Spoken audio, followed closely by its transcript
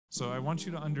So I want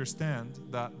you to understand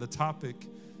that the topic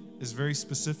is very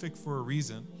specific for a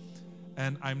reason,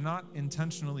 and I'm not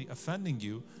intentionally offending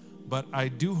you, but I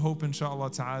do hope,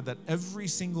 inshallah ta'ala, that every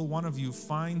single one of you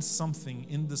finds something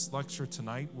in this lecture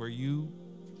tonight where you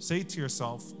say to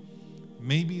yourself,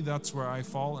 maybe that's where I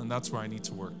fall and that's where I need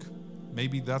to work.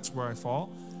 Maybe that's where I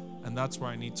fall and that's where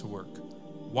I need to work.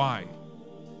 Why?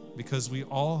 Because we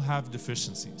all have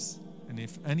deficiencies. And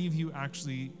if any of you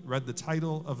actually read the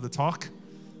title of the talk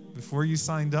before you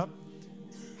signed up,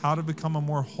 How to Become a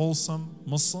More Wholesome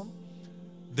Muslim,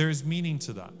 there's meaning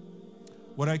to that.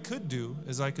 What I could do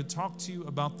is I could talk to you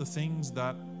about the things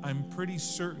that I'm pretty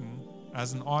certain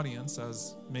as an audience,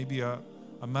 as maybe a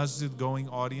masjid going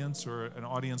audience or an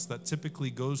audience that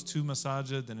typically goes to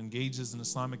masajid and engages in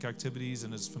Islamic activities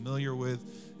and is familiar with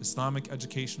Islamic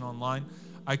education online.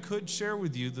 I could share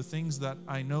with you the things that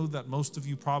I know that most of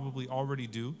you probably already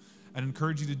do and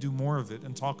encourage you to do more of it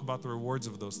and talk about the rewards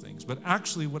of those things. But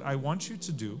actually what I want you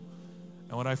to do,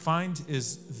 and what I find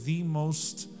is the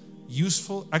most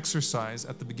useful exercise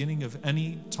at the beginning of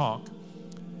any talk,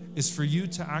 is for you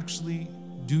to actually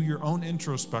do your own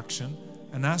introspection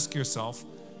and ask yourself,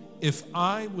 if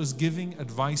I was giving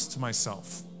advice to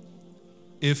myself,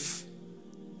 if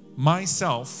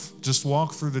myself just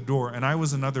walked through the door and I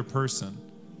was another person,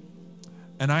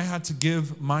 and I had to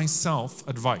give myself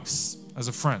advice as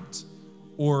a friend,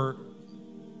 or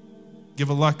give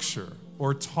a lecture,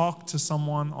 or talk to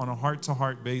someone on a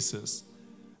heart-to-heart basis,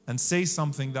 and say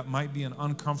something that might be an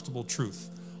uncomfortable truth,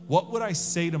 what would I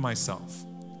say to myself?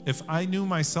 If I knew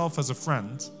myself as a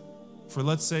friend for,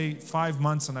 let's say, 5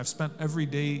 months, and I've spent every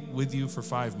day with you for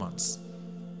 5 months,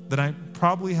 then I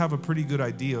probably have a pretty good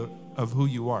idea of who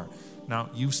you are. Now,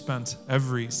 you've spent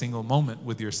every single moment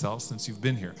with yourself since you've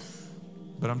been here.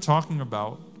 But I'm talking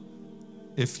about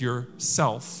if your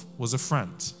self was a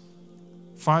friend.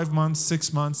 5 months,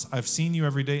 6 months, I've seen you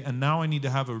every day, and now I need to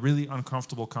have a really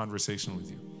uncomfortable conversation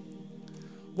with you.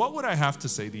 What would I have to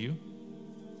say to you?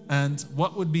 And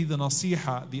what would be the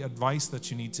nasiha, the advice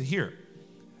that you need to hear?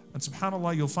 And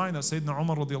subhanAllah, you'll find that Sayyidina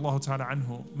Umar radiallahu ta'ala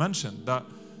anhu mentioned that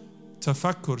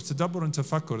tafakkur, tadabbur and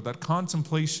tafakkur, that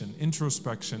contemplation,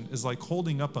 introspection is like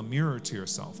holding up a mirror to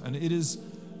yourself. And it is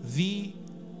the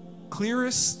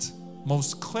clearest,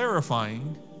 most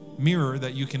clarifying mirror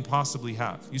that you can possibly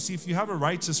have. You see, if you have a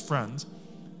righteous friend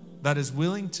that is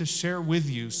willing to share with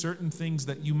you certain things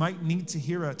that you might need to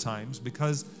hear at times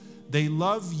because they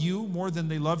love you more than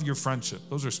they love your friendship.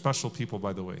 Those are special people,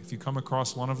 by the way. If you come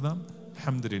across one of them,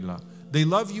 alhamdulillah. They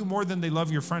love you more than they love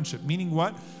your friendship. Meaning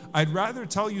what? I'd rather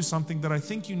tell you something that I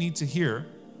think you need to hear,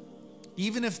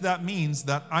 even if that means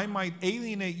that I might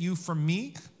alienate you from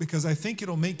me because I think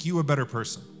it'll make you a better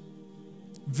person.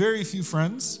 Very few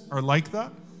friends are like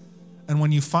that. And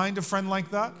when you find a friend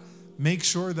like that, make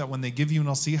sure that when they give you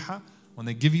nasiha, when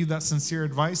they give you that sincere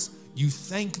advice, you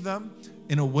thank them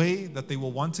in a way that they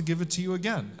will want to give it to you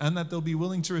again, and that they'll be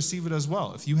willing to receive it as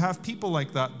well. If you have people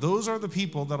like that, those are the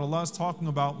people that Allah is talking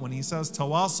about when He says,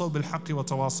 tawasaw bil haqqi wa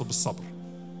tawasaw bis sabr.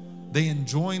 They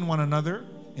enjoin one another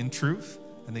in truth,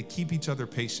 and they keep each other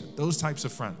patient. Those types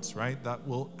of friends, right? That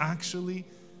will actually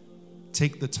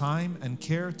take the time and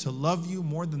care to love you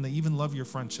more than they even love your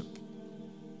friendship.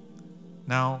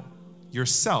 Now,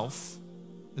 yourself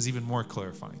is even more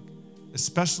clarifying,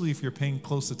 especially if you're paying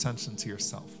close attention to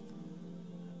yourself.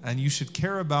 And you should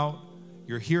care about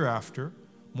your hereafter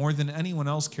more than anyone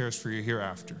else cares for your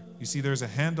hereafter. You see, there's a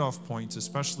handoff point,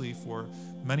 especially for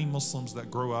many Muslims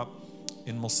that grow up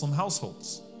in Muslim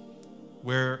households,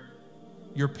 where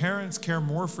your parents care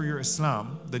more for your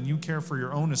Islam than you care for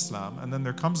your own Islam. And then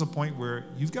there comes a point where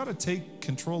you've got to take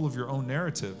control of your own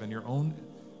narrative and your own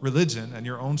religion and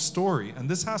your own story. And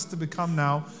this has to become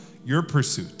now your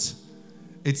pursuit.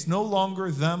 It's no longer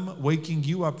them waking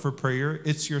you up for prayer.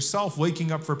 It's yourself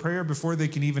waking up for prayer before they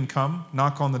can even come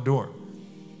knock on the door.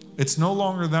 It's no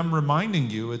longer them reminding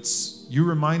you. It's you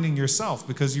reminding yourself,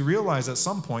 because you realize at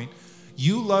some point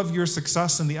you love your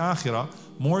success in the akhirah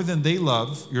more than they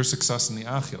love your success in the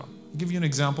akhirah. I'll give you an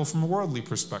example from a worldly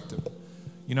perspective.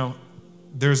 You know,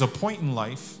 there's a point in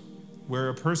life where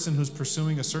a person who's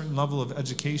pursuing a certain level of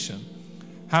education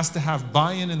has to have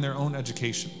buy-in in their own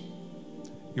education.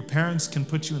 Your parents can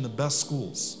put you in the best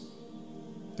schools.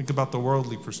 Think about the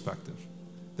worldly perspective.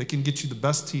 They can get you the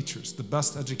best teachers, the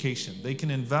best education. They can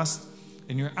invest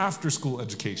in your after-school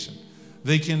education.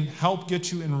 They can help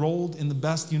get you enrolled in the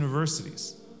best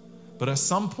universities. But at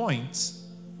some point,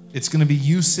 it's going to be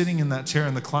you sitting in that chair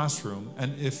in the classroom,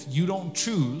 and if you don't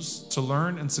choose to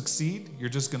learn and succeed, you're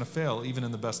just going to fail even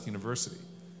in the best university.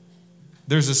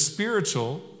 There's a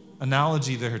spiritual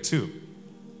analogy there too.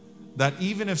 That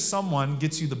even if someone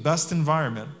gets you the best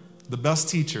environment, the best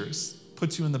teachers,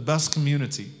 puts you in the best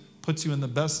community, puts you in the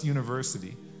best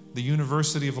university, the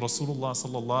University of Rasulullah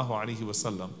sallallahu alaihi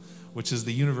wasallam, which is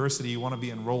the university you want to be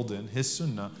enrolled in, his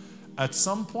sunnah, at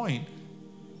some point,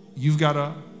 you've got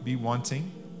to be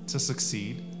wanting to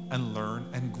succeed and learn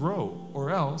and grow,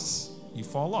 or else you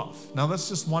fall off. Now, that's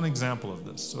just one example of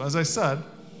this. So as I said,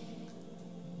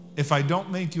 if I don't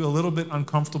make you a little bit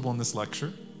uncomfortable in this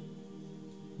lecture,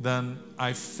 then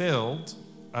I failed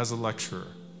as a lecturer.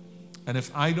 And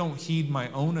if I don't heed my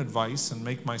own advice and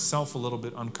make myself a little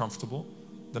bit uncomfortable,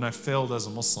 then I failed as a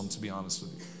Muslim, to be honest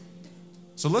with you.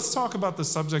 So let's talk about the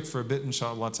subject for a bit,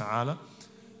 inshallah ta'ala.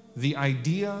 The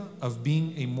idea of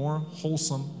being a more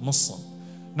wholesome Muslim.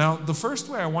 Now, the first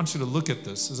way I want you to look at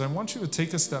this is I want you to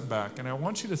take a step back and I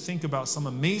want you to think about some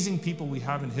amazing people we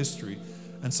have in history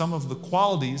and some of the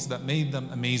qualities that made them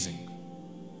amazing.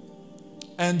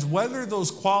 And whether those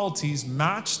qualities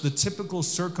match the typical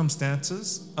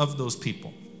circumstances of those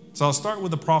people. So I'll start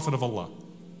with the Prophet of Allah.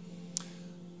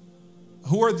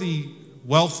 Who are the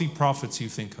wealthy prophets you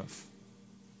think of?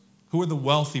 Who are the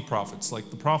wealthy prophets?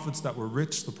 Like the prophets that were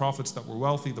rich, the prophets that were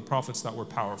wealthy, the prophets that were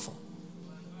powerful.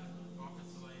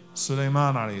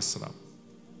 Sulaiman alayhi salam.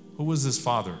 Who was his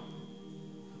father?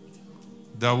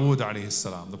 Dawood alayhi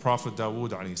salam, the Prophet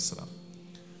Dawood alayhi salam.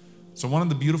 So one of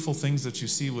the beautiful things that you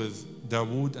see with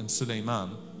Dawood and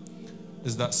Sulaiman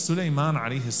is that Sulaiman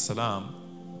alayhi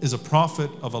salam is a prophet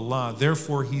of Allah,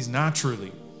 therefore he's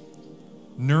naturally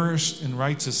nourished in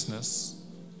righteousness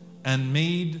and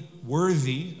made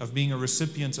worthy of being a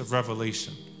recipient of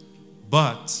revelation.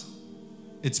 But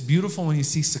it's beautiful when you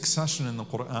see succession in the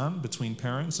Quran between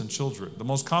parents and children. The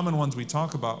most common ones we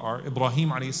talk about are Ibrahim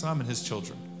alayhi salam and his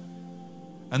children.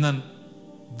 And then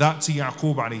that to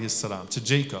Yaqub alayhi salam, to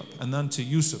Jacob, and then to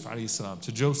Yusuf alayhi salam,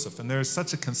 to Joseph. And there is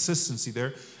such a consistency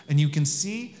there. And you can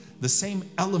see the same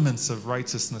elements of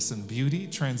righteousness and beauty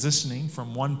transitioning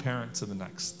from one parent to the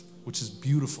next, which is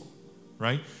beautiful,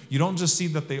 right? You don't just see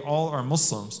that they all are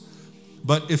Muslims,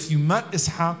 but if you met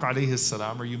Ishaq alayhi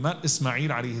salam or you met Ismail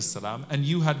alayhi salam and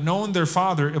you had known their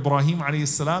father Ibrahim alayhi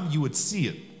salam, you would see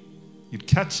it. You'd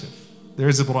catch it.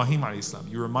 There's Ibrahim alayhi salam.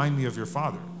 You remind me of your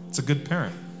father. It's a good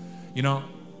parent. You know,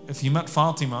 if you met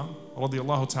Fatima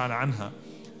radiallahu ta'ala anha,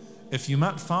 if you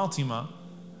met Fatima,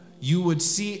 you would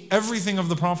see everything of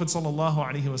the Prophet sallallahu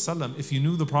alaihi wasallam if you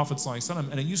knew the Prophet sallallahu alaihi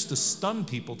wasallam. And it used to stun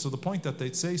people to the point that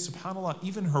they'd say, subhanAllah,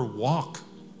 even her walk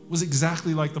was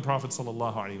exactly like the Prophet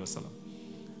sallallahu alaihi wasallam.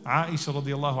 Aisha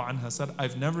radiallahu anha said,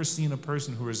 I've never seen a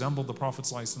person who resembled the Prophet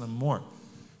sallallahu alaihi wasallam more.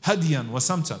 Hadiyan wa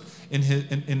samtan,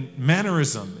 in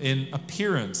mannerism, in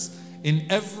appearance, in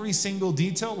every single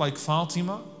detail, like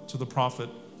Fatima to the Prophet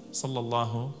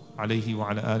sallallahu alaihi wa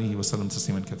ala alihi wa sallam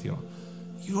tasliman kathira.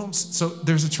 You don't, so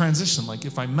there's a transition. Like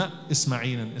if I met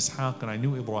Ismail and Ishaq and I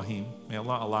knew Ibrahim, may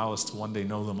Allah allow us to one day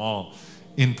know them all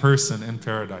in person in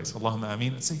paradise. Allahumma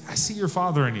ameen. And say, I see your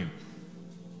father in you.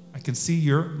 I can see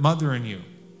your mother in you.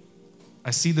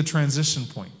 I see the transition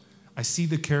point. I see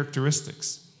the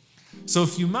characteristics. So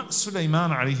if you met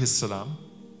Sulaiman alayhi salam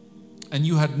and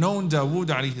you had known Dawood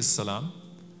alayhi salam,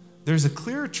 there's a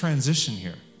clear transition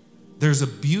here. There's a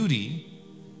beauty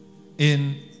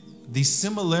in the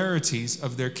similarities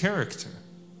of their character.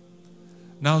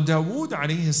 Now, Dawood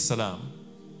alayhi salam,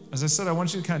 as I said, I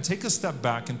want you to kind of take a step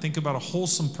back and think about a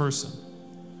wholesome person.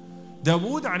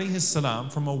 Dawood alayhi salam,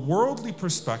 from a worldly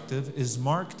perspective, is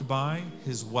marked by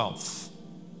his wealth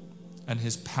and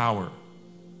his power,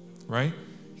 right?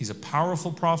 He's a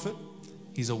powerful prophet.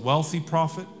 He's a wealthy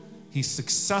prophet. He's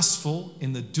successful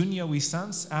in the dunyawi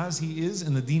sense as he is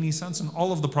in the dini sense, and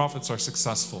all of the prophets are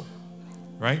successful,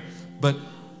 right? But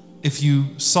if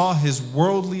you saw his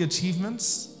worldly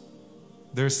achievements,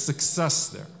 there's success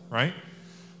there, right?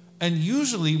 And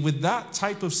usually with that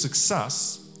type of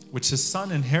success, which his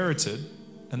son inherited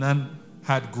and then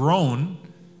had grown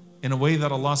in a way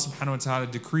that Allah subhanahu wa ta'ala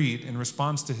decreed in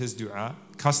response to his dua,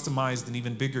 customized an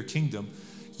even bigger kingdom,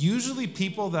 usually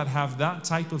people that have that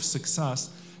type of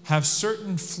success have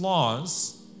certain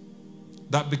flaws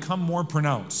that become more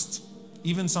pronounced,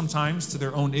 even sometimes to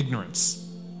their own ignorance.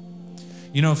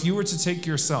 You know, if you were to take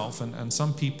yourself, and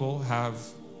some people have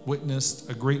witnessed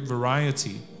a great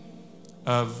variety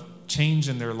of change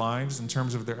in their lives in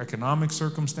terms of their economic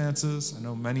circumstances. I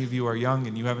know many of you are young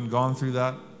and you haven't gone through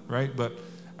that, right? But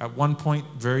at one point,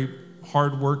 very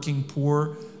hardworking,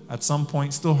 poor, at some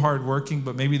point still hardworking,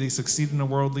 but maybe they succeed in a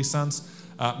worldly sense.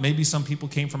 Maybe some people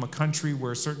came from a country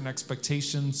where certain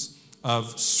expectations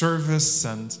of service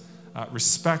and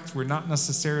respect were not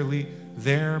necessarily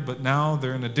there, but now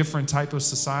they're in a different type of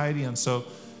society, and so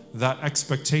that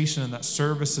expectation and that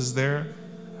service is there.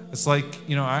 It's like,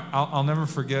 you know, I'll never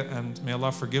forget, and may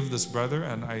Allah forgive this brother,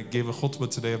 and I gave a khutbah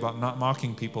today about not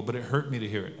mocking people, but it hurt me to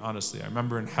hear it, honestly. I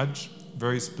remember in Hajj,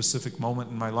 very specific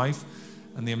moment in my life,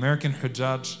 and the American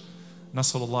Hujjaj,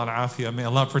 Nasalullah al-Afiyah, may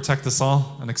Allah protect us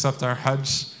all and accept our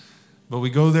Hajj. But we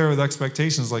go there with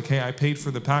expectations like, hey, I paid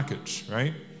for the package,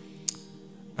 right?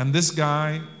 And this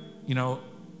guy, you know,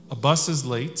 a bus is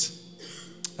late,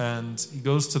 and he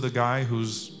goes to the guy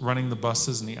who's running the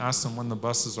buses, and he asks him when the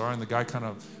buses are, and the guy kind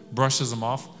of brushes him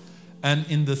off. And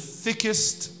in the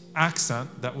thickest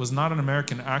accent, that was not an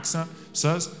American accent,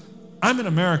 says, I'm an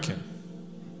American.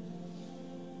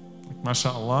 Like,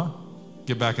 mashallah,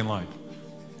 get back in line,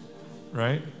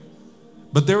 right?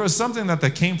 But there was something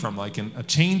that came from, like a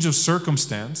change of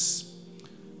circumstance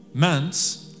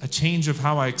meant a change of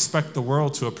how I expect the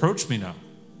world to approach me now,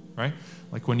 right?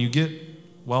 Like when you get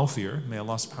wealthier, may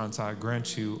Allah subhanahu wa ta'ala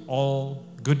grant you all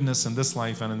goodness in this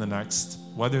life and in the next,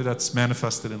 whether that's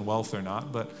manifested in wealth or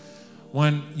not. But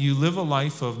when you live a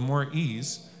life of more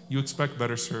ease, you expect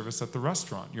better service at the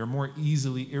restaurant. You're more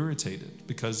easily irritated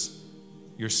because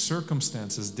your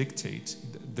circumstances dictate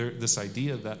this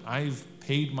idea that I've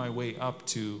paid my way up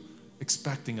to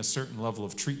expecting a certain level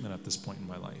of treatment at this point in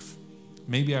my life.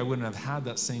 Maybe I wouldn't have had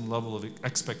that same level of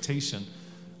expectation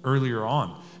earlier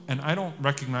on. And I don't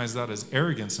recognize that as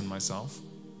arrogance in myself,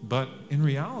 but in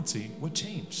reality, what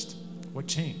changed? What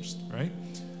changed, right?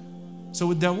 So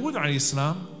with Dawood alayhi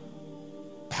salam,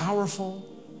 powerful,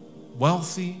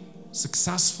 wealthy,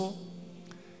 successful,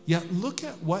 yet look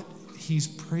at what he's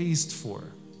praised for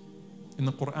in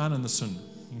the Quran and the Sunnah.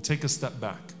 You can take a step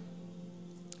back.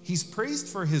 He's praised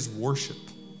for his worship.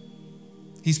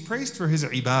 He's praised for his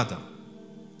ibadah,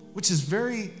 which is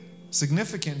very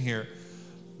significant here,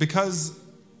 because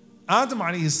Adam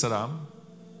alayhi salam,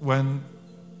 when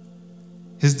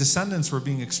his descendants were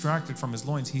being extracted from his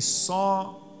loins, he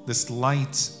saw this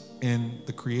light in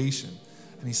the creation.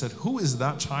 And he said, who is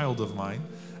that child of mine?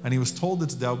 And he was told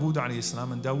it's Dawood alayhi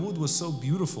salam. And Dawood was so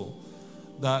beautiful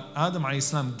that Adam alayhi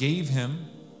salam gave him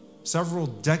several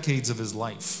decades of his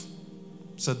life.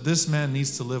 Said, this man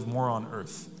needs to live more on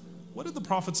earth. What did the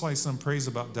Prophet ﷺ praise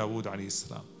about Dawood alayhi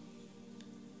salam?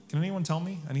 Can anyone tell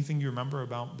me anything you remember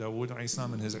about Dawood alayhi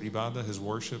salam and his ibadah, his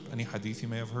worship, any hadith you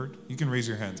may have heard? You can raise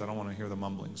your hands. I don't want to hear the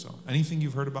mumbling. So, anything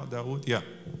you've heard about Dawood? Yeah.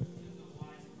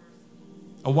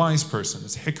 A wise person.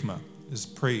 His hikmah is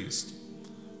praised.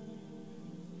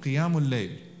 Qiyamul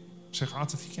layl. Sheikh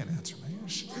Atif, you can't answer me.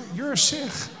 You're a sheikh.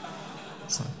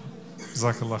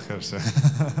 Jazakallah khair,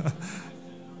 Sheikh.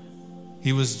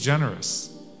 He was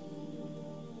generous.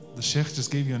 The sheikh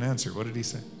just gave you an answer. What did he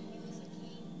say?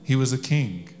 He was a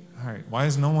king. All right. Why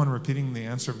is no one repeating the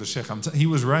answer of the sheikh? He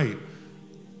was right.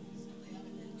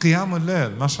 Qiyamul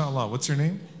layl. MashaAllah. What's your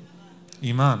name?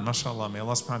 Iman. MashaAllah. May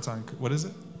Allah subhanahu wa ta'ala. What is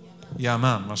it?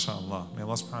 Yaman. MashaAllah. May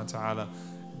Allah subhanahu wa ta'ala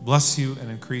bless you and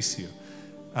increase you.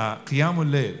 Qiyamul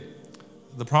layl.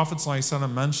 The Prophet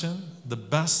ﷺ mentioned the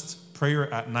best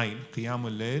prayer at night,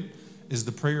 Qiyamul layl, is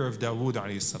the prayer of Dawood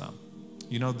alayhi salam.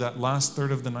 You know that last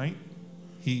third of the night?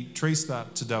 He traced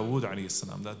that to Dawood alayhi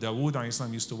salam, that Dawood alayhi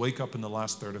salam used to wake up in the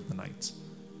last third of the night.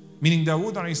 Meaning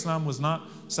Dawood alayhi salam was not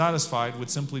satisfied with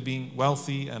simply being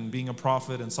wealthy and being a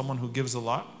prophet and someone who gives a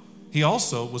lot. He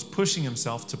also was pushing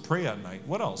himself to pray at night.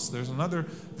 What else? There's another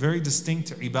very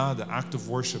distinct ibadah, act of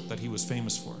worship that he was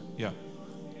famous for. Yeah.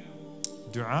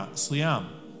 Dua, Siyam.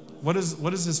 What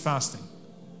is his fasting?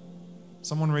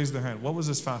 Someone raised their hand. What was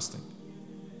his fasting?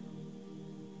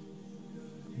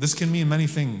 This can mean many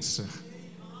things.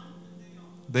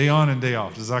 Day on and day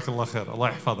off. Jazakallah khair.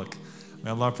 Allah ihfadak. May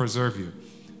Allah preserve you.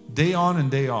 Day on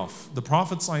and day off. The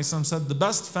Prophet ﷺ said the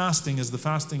best fasting is the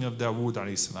fasting of Dawood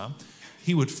alayhi salam.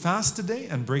 He would fast a day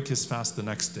and break his fast the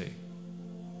next day.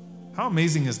 How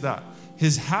amazing is that?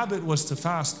 His habit was to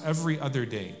fast every other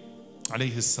day.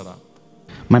 Alayhi salam.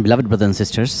 My beloved brothers and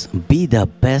sisters, be the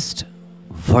best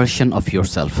version of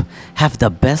yourself. Have the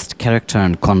best character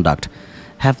and conduct.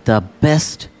 Have the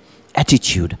best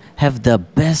attitude. Have the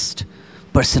best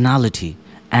personality.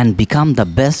 And become the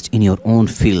best in your own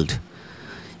field.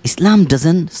 Islam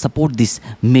doesn't support this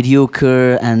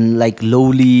mediocre and like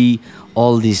lowly,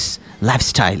 all this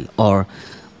lifestyle or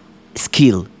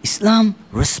skill. Islam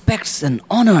respects and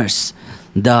honors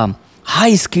the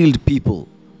high-skilled people,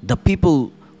 the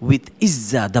people with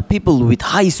izzah, the people with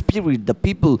high spirit, the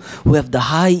people who have the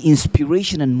high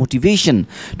inspiration and motivation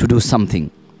to do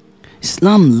something.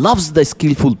 Islam loves the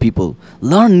skillful people.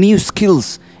 Learn new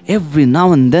skills every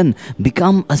now and then.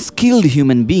 Become a skilled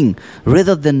human being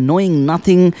rather than knowing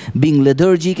nothing, being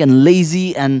lethargic and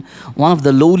lazy and one of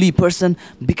the lowly person.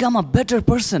 Become a better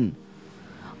person.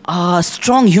 A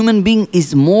strong human being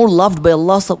is more loved by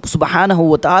Allah subhanahu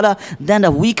wa ta'ala than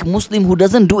a weak Muslim who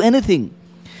doesn't do anything.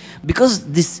 Because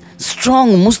this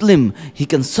strong Muslim, he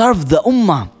can serve the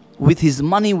ummah with his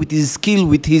money, with his skill,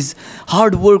 with his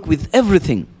hard work, with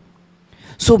everything.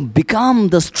 So become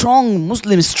the strong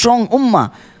Muslim, strong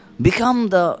ummah. Become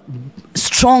the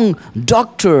strong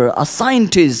doctor, a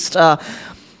scientist, a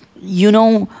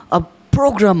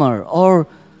programmer or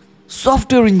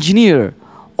software engineer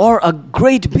or a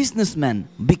great businessman.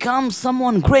 Become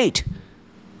someone great.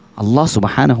 Allah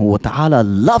subhanahu wa ta'ala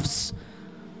loves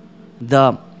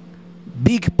the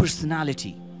big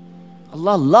personality.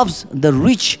 Allah loves the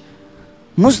rich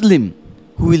Muslim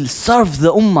who will serve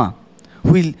the ummah,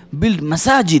 who will build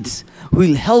masajids, who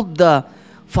will help the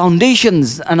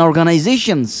foundations and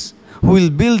organizations, who will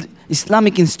build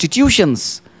Islamic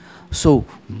institutions. So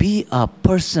be a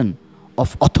person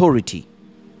of authority.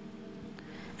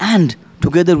 And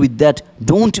together with that,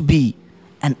 don't be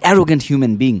an arrogant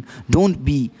human being. Don't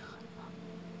be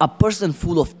a person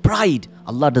full of pride.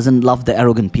 Allah doesn't love the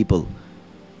arrogant people.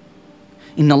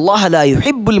 Inna Allah la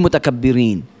yuhibbul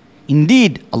mutakabbirin.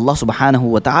 Indeed, Allah subhanahu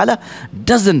wa ta'ala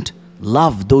doesn't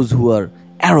love those who are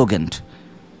arrogant.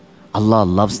 Allah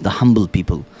loves the humble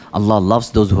people. Allah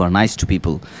loves those who are nice to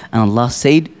people. And Allah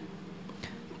said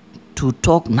to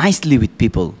talk nicely with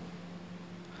people.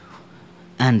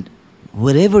 And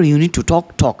wherever you need to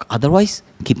talk, talk. Otherwise,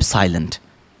 keep silent.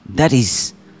 That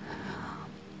is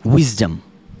wisdom.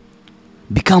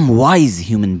 Become wise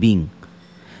human being.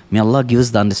 May Allah give us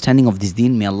the understanding of this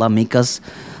deen. May Allah make us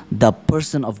the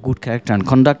person of good character and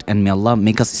conduct. And may Allah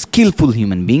make us skillful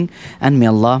human being. And may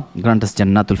Allah grant us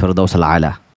Jannatul Firdaus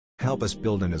al-A'la. Help us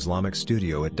build an Islamic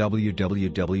studio at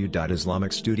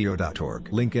www.islamicstudio.org.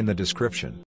 Link in the description.